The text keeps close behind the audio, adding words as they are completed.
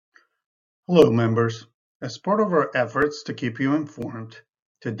Hello, members. As part of our efforts to keep you informed,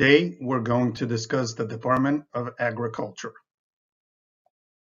 today we're going to discuss the Department of Agriculture.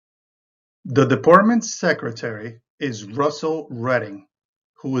 The department's secretary is Russell Redding,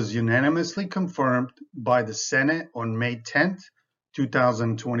 who was unanimously confirmed by the Senate on May 10,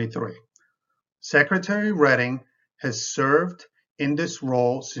 2023. Secretary Redding has served in this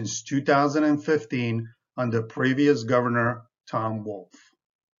role since 2015 under previous Governor Tom Wolf.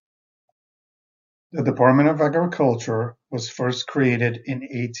 The Department of Agriculture was first created in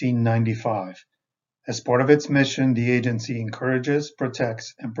 1895. As part of its mission, the agency encourages,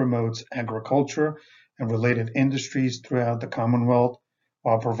 protects, and promotes agriculture and related industries throughout the Commonwealth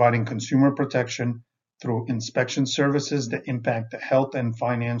while providing consumer protection through inspection services that impact the health and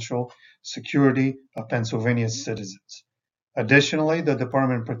financial security of Pennsylvania's citizens. Additionally, the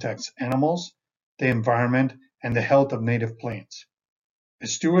department protects animals, the environment, and the health of native plants. It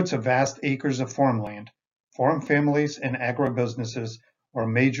stewards of vast acres of farmland. Farm families and agribusinesses are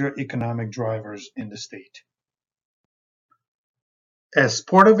major economic drivers in the state. As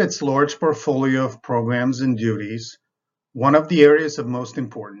part of its large portfolio of programs and duties, one of the areas of most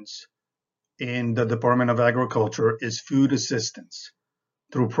importance in the Department of Agriculture is food assistance.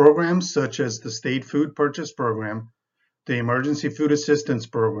 Through programs such as the State Food Purchase Program, the Emergency Food Assistance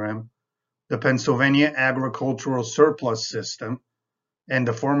Program, the Pennsylvania Agricultural Surplus System, and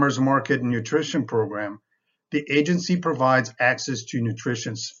the Farmers Market Nutrition Program, the agency provides access to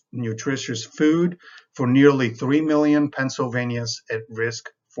nutritious food for nearly 3 million Pennsylvanians at risk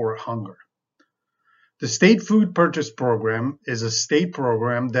for hunger. The State Food Purchase Program is a state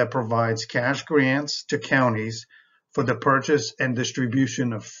program that provides cash grants to counties for the purchase and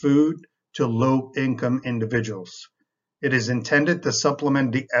distribution of food to low-income individuals. It is intended to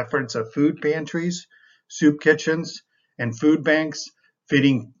supplement the efforts of food pantries, soup kitchens, and food banks,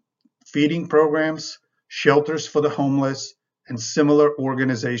 feeding programs, shelters for the homeless, and similar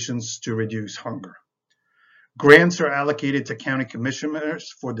organizations to reduce hunger. Grants are allocated to county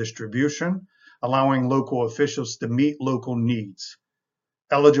commissioners for distribution, allowing local officials to meet local needs.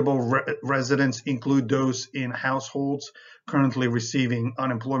 Eligible residents include those in households currently receiving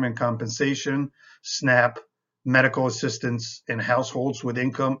unemployment compensation, SNAP, medical assistance, and households with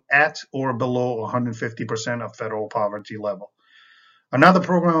income at or below 150% of federal poverty level. Another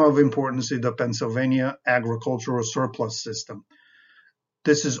program of importance is the Pennsylvania Agricultural Surplus System.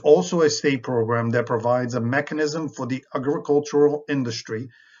 This is also a state program that provides a mechanism for the agricultural industry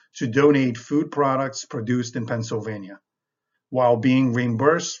to donate food products produced in Pennsylvania, while being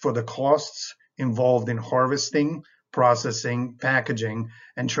reimbursed for the costs involved in harvesting, processing, packaging,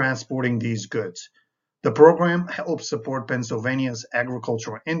 and transporting these goods. The program helps support Pennsylvania's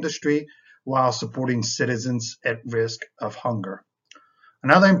agricultural industry while supporting citizens at risk of hunger.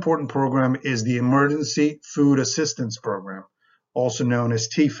 Another important program is the Emergency Food Assistance Program, also known as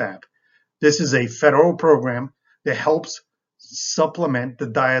TFAP. This is a federal program that helps supplement the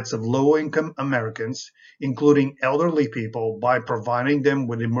diets of low-income Americans, including elderly people, by providing them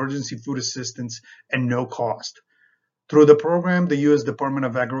with emergency food assistance at no cost. Through the program, the U.S. Department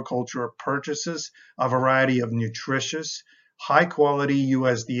of Agriculture purchases a variety of nutritious, high-quality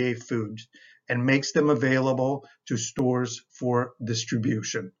USDA foods and makes them available to stores for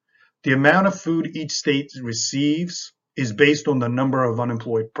distribution. The amount of food each state receives is based on the number of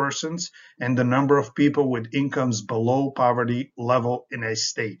unemployed persons and the number of people with incomes below poverty level in a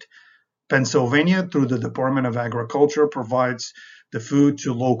state. Pennsylvania, through the Department of Agriculture, provides the food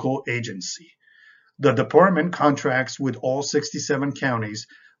to local agency. The department contracts with all 67 counties.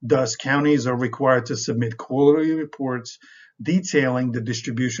 Thus, counties are required to submit quarterly reports detailing the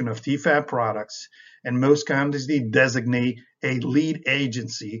distribution of TFAP products, and most counties designate a lead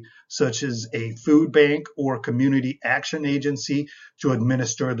agency, such as a food bank or community action agency, to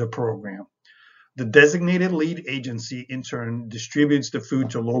administer the program. The designated lead agency, in turn, distributes the food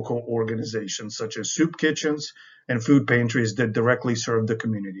to local organizations, such as soup kitchens and food pantries that directly serve the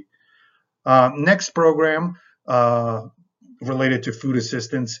community. Next program related to food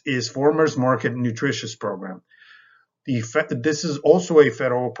assistance is Farmers Market Nutritious Program. This is also a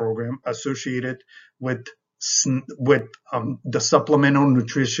federal program associated with the Supplemental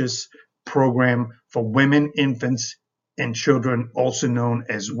Nutritious Program for Women, Infants, and Children, also known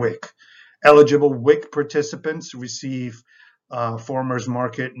as WIC. Eligible WIC participants receive Farmers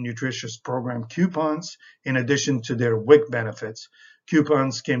Market Nutritious Program coupons in addition to their WIC benefits.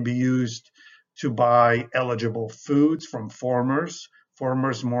 Coupons can be used to buy eligible foods from farmers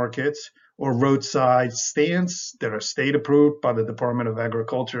markets, or roadside stands that are state approved by the Department of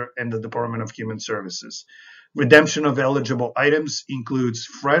Agriculture and the Department of Human Services. Redemption of eligible items includes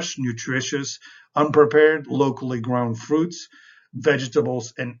fresh, nutritious, unprepared, locally grown fruits,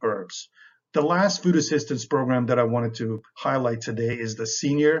 vegetables, and herbs. The last food assistance program that I wanted to highlight today is the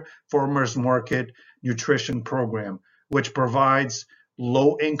Senior Farmers Market Nutrition Program, which provides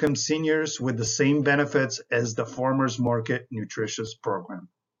low-income seniors with the same benefits as the Farmers Market Nutritious Program.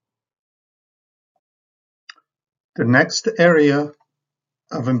 The next area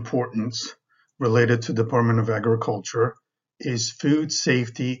of importance related to Department of Agriculture is food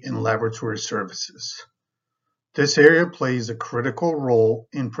safety and laboratory services. This area plays a critical role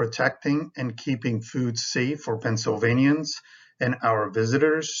in protecting and keeping food safe for Pennsylvanians and our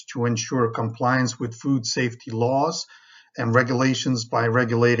visitors to ensure compliance with food safety laws and regulations by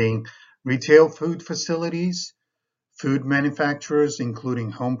regulating retail food facilities, food manufacturers,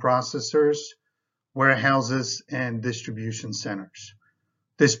 including home processors, warehouses, and distribution centers.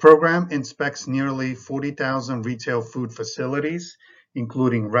 This program inspects nearly 40,000 retail food facilities,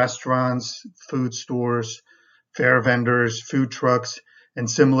 including restaurants, food stores, fair vendors, food trucks, and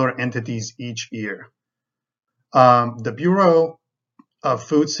similar entities each year. The Bureau of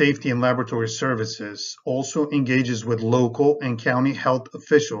Food Safety and Laboratory Services also engages with local and county health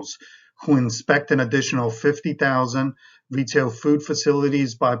officials who inspect an additional 50,000 retail food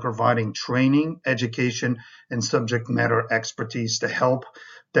facilities by providing training, education, and subject matter expertise to help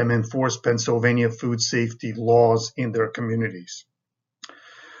them enforce Pennsylvania food safety laws in their communities.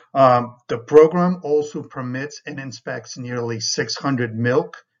 The program also permits and inspects nearly 600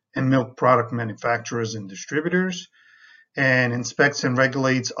 milk and milk product manufacturers and distributors, and inspects and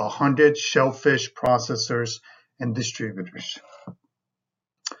regulates 100 shellfish processors and distributors.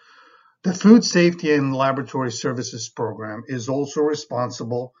 The Food Safety and Laboratory Services Program is also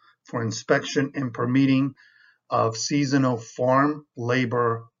responsible for inspection and permitting of seasonal farm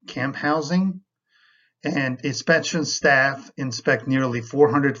labor camp housing, and inspection staff inspect nearly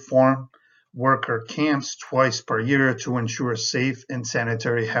 400 farm worker camps twice per year to ensure safe and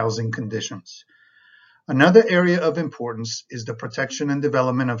sanitary housing conditions. Another area of importance is the protection and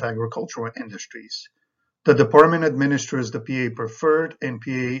development of agricultural industries. The department administers the PA Preferred and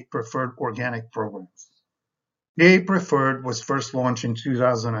PA Preferred Organic programs. PA Preferred was first launched in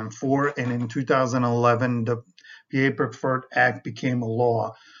 2004, and in 2011, the PA Preferred Act became a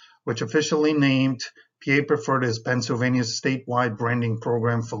law, which officially named PA Preferred as Pennsylvania's statewide branding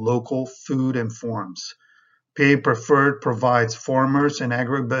program for local food and farms. PA Preferred provides farmers and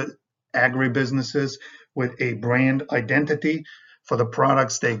agribusinesses with a brand identity for the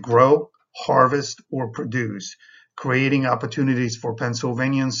products they grow, harvest, or produce, creating opportunities for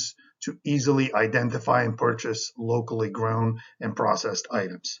Pennsylvanians to easily identify and purchase locally grown and processed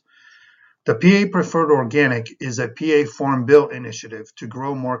items. The PA Preferred Organic is a PA Farm Bill initiative to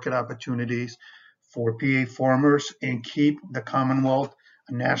grow market opportunities for PA farmers and keep the Commonwealth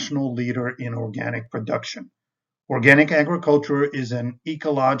a national leader in organic production. Organic agriculture is an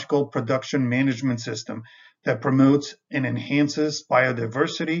ecological production management system that promotes and enhances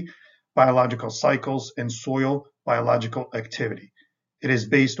biodiversity, biological cycles, and soil biological activity. It is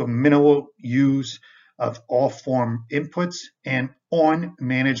based on minimal use of all farm inputs and on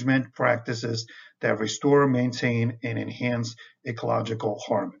management practices that restore, maintain, and enhance ecological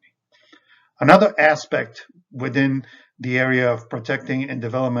harmony. Another aspect within the area of protecting and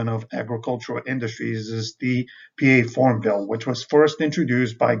development of agricultural industries is the PA Farm Bill, which was first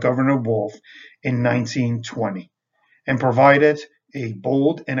introduced by Governor Wolf in 1920 and provided a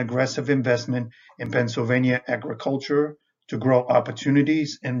bold and aggressive investment in Pennsylvania agriculture to grow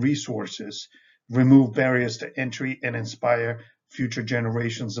opportunities and resources, remove barriers to entry, and inspire future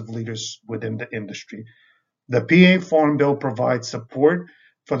generations of leaders within the industry. The PA Farm Bill provides support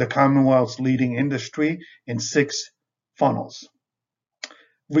for the Commonwealth's leading industry in 6 funnels: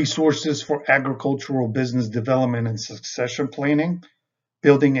 resources for agricultural business development and succession planning,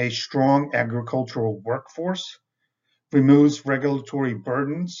 building a strong agricultural workforce, removes regulatory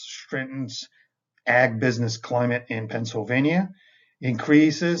burdens, strengthens ag business climate in Pennsylvania,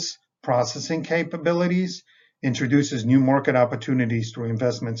 increases processing capabilities, introduces new market opportunities through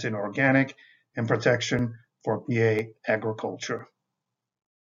investments in organic, and protection for PA agriculture.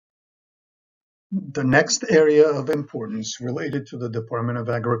 The next area of importance related to the Department of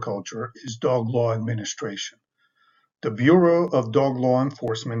Agriculture is dog law administration. The Bureau of Dog Law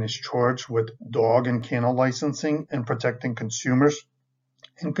Enforcement is charged with dog and kennel licensing and protecting consumers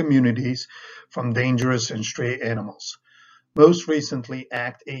and communities from dangerous and stray animals. Most recently,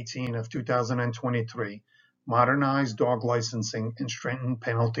 Act 18 of 2023 modernized dog licensing and strengthened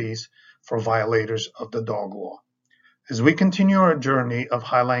penalties for violators of the dog law. As we continue our journey of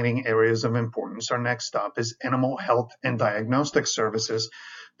highlighting areas of importance, our next stop is Animal Health and Diagnostic Services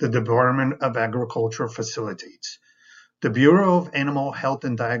the Department of Agriculture facilitates. The Bureau of Animal Health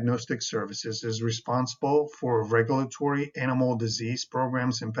and Diagnostic Services is responsible for regulatory animal disease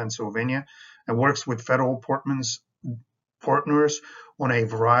programs in Pennsylvania and works with federal partners on a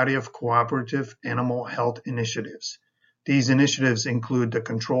variety of cooperative animal health initiatives. These initiatives include the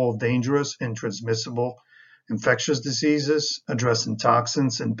control of dangerous and transmissible infectious diseases, addressing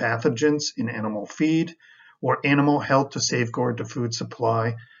toxins and pathogens in animal feed, or animal health to safeguard the food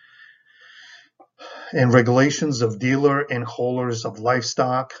supply, and regulations of dealer and haulers of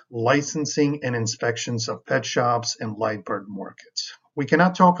livestock, licensing and inspections of pet shops and live bird markets. We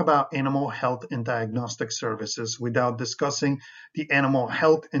cannot talk about animal health and diagnostic services without discussing the Animal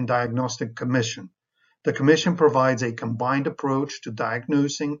Health and Diagnostic Commission. The Commission provides a combined approach to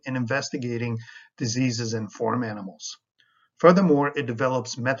diagnosing and investigating diseases in farm animals. Furthermore, it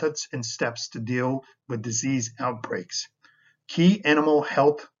develops methods and steps to deal with disease outbreaks. Key animal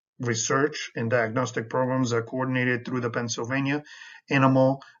health research and diagnostic programs are coordinated through the Pennsylvania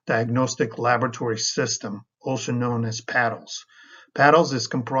Animal Diagnostic Laboratory System, also known as PADLS. PADLS is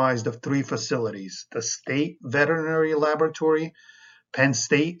comprised of 3 facilities: the State Veterinary Laboratory, Penn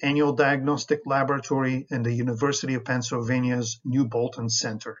State Annual Diagnostic Laboratory, and the University of Pennsylvania's New Bolton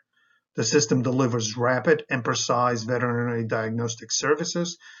Center. The system delivers rapid and precise veterinary diagnostic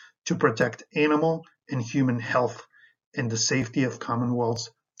services to protect animal and human health and the safety of Commonwealth's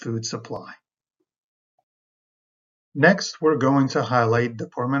food supply. Next, we're going to highlight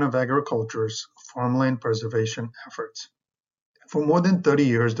Department of Agriculture's farmland preservation efforts. For more than 30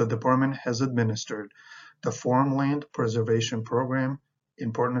 years, the department has administered the Farmland Preservation Program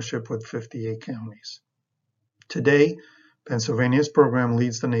in partnership with 58 counties. Today, Pennsylvania's program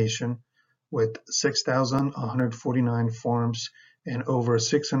leads the nation with 6,149 farms and over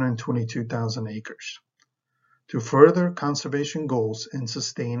 622,000 acres. To further conservation goals and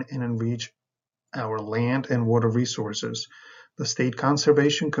sustain and enrich our land and water resources, the State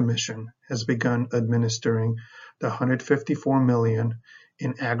Conservation Commission has begun administering the $154 million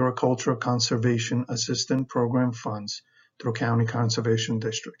in Agricultural Conservation Assistance Program funds through county conservation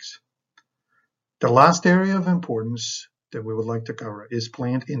districts. The last area of importance that we would like to cover is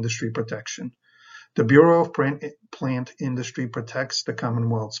plant industry protection. The Bureau of Plant Industry protects the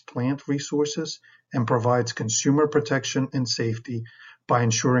Commonwealth's plant resources and provides consumer protection and safety by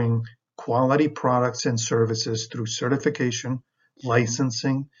ensuring quality products and services through certification,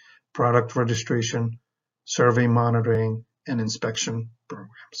 licensing, product registration, survey monitoring, and inspection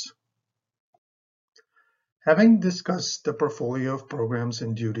programs. Having discussed the portfolio of programs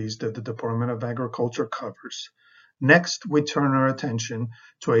and duties that the Department of Agriculture covers, next we turn our attention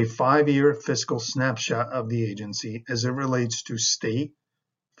to a 5-year fiscal snapshot of the agency as it relates to state,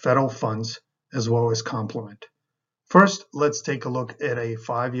 federal funds, as well as complement. First, let's take a look at a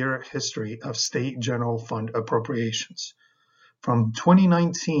 5-year history of state general fund appropriations. From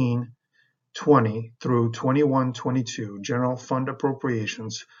 2019-20 through 21-22, general fund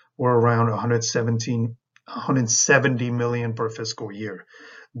appropriations were around $170 million per fiscal year.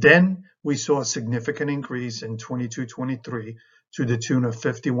 Then we saw a significant increase in 22-23 to the tune of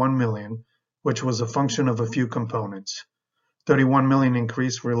 $51 million, which was a function of a few components. $31 million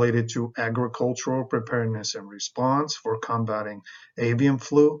increase related to agricultural preparedness and response for combating avian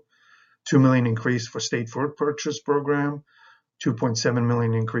flu, $2 million increase for state food purchase program, $2.7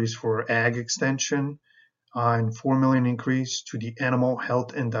 million increase for ag extension, and $4 million increase to the Animal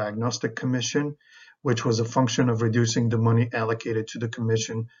Health and Diagnostic Commission, which was a function of reducing the money allocated to the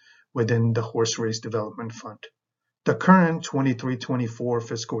commission within the Horse Race Development Fund. The current 23-24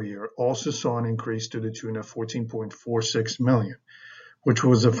 fiscal year also saw an increase to the tune of $14.46 million, which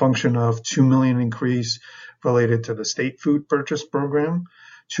was a function of $2 million increase related to the state food purchase program,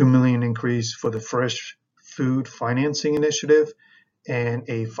 $2 million increase for the fresh food financing initiative, and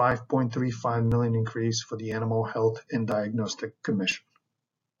a $5.35 million increase for the Animal Health and Diagnostic Commission.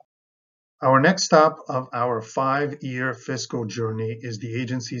 Our next stop of our 5-year fiscal journey is the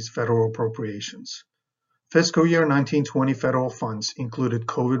agency's federal appropriations. Fiscal year 1920 federal funds included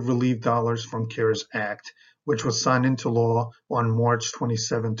COVID relief dollars from CARES Act, which was signed into law on March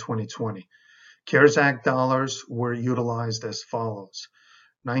 27, 2020. CARES Act dollars were utilized as follows: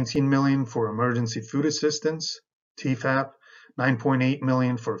 $19 million for emergency food assistance, TFAP, $9.8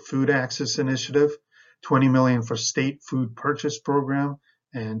 million for food access initiative, $20 million for state food purchase program,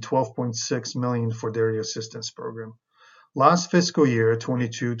 and $12.6 million for dairy assistance program. Last fiscal year,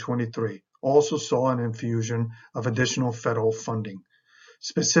 22-23, also saw an infusion of additional federal funding.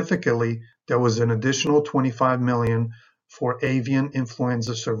 Specifically, there was an additional $25 million for avian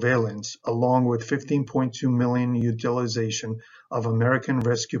influenza surveillance, along with $15.2 million utilization of American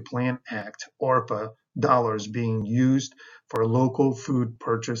Rescue Plan Act (ARPA) dollars being used for local food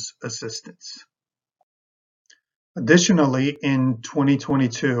purchase assistance. Additionally, in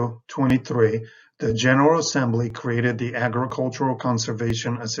 2022-23, the General Assembly created the Agricultural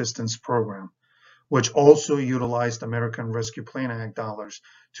Conservation Assistance Program, which also utilized American Rescue Plan Act dollars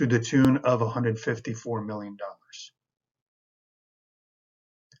to the tune of $154 million.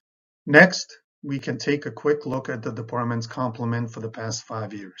 Next, we can take a quick look at the department's complement for the past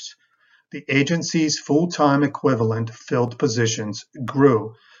 5 years. The agency's full-time equivalent filled positions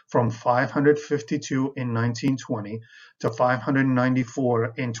grew from 552 in 1920 to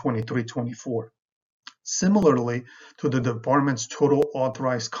 594 in 23-24. Similarly to the department's total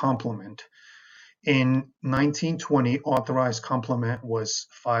authorized complement, in 1920 authorized complement was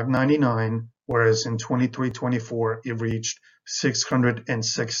 599, whereas in 23-24 it reached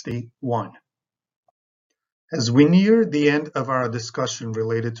 661. As we near the end of our discussion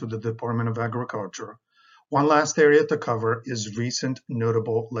related to the Department of Agriculture, one last area to cover is recent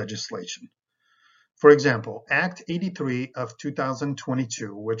notable legislation. For example, Act 83 of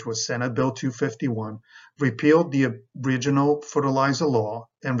 2022, which was Senate Bill 251, repealed the original fertilizer law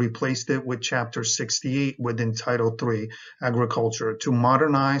and replaced it with Chapter 68 within Title III Agriculture to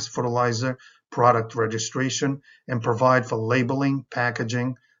modernize fertilizer product registration and provide for labeling,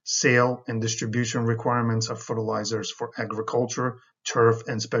 packaging, sale, and distribution requirements of fertilizers for agriculture, turf,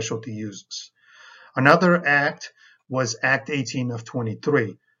 and specialty uses. Another act was Act 18 of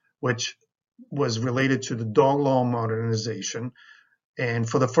 23, which was related to the dog law modernization, and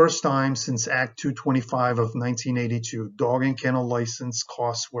for the first time since Act 225 of 1982, dog and kennel license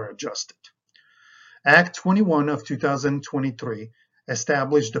costs were adjusted. Act 21 of 2023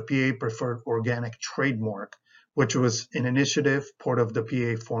 established the PA Preferred Organic trademark, which was an initiative part of the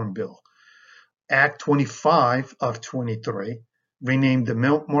PA Farm Bill. Act 25 of 23 renamed the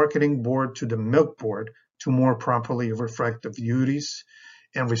Milk Marketing Board to the Milk Board to more properly reflect the duties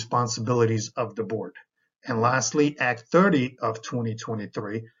and responsibilities of the board. And lastly, Act 30 of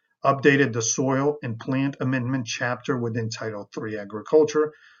 2023 updated the Soil and Plant Amendment chapter within Title III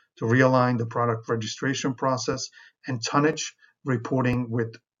Agriculture to realign the product registration process and tonnage reporting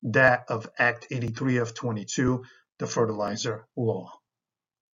with that of Act 83 of 22, the fertilizer law.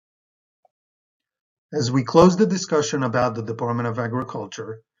 As we close the discussion about the Department of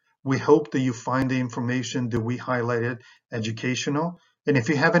Agriculture, we hope that you find the information that we highlighted educational. And if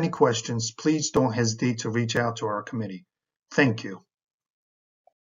you have any questions, please don't hesitate to reach out to our committee. Thank you.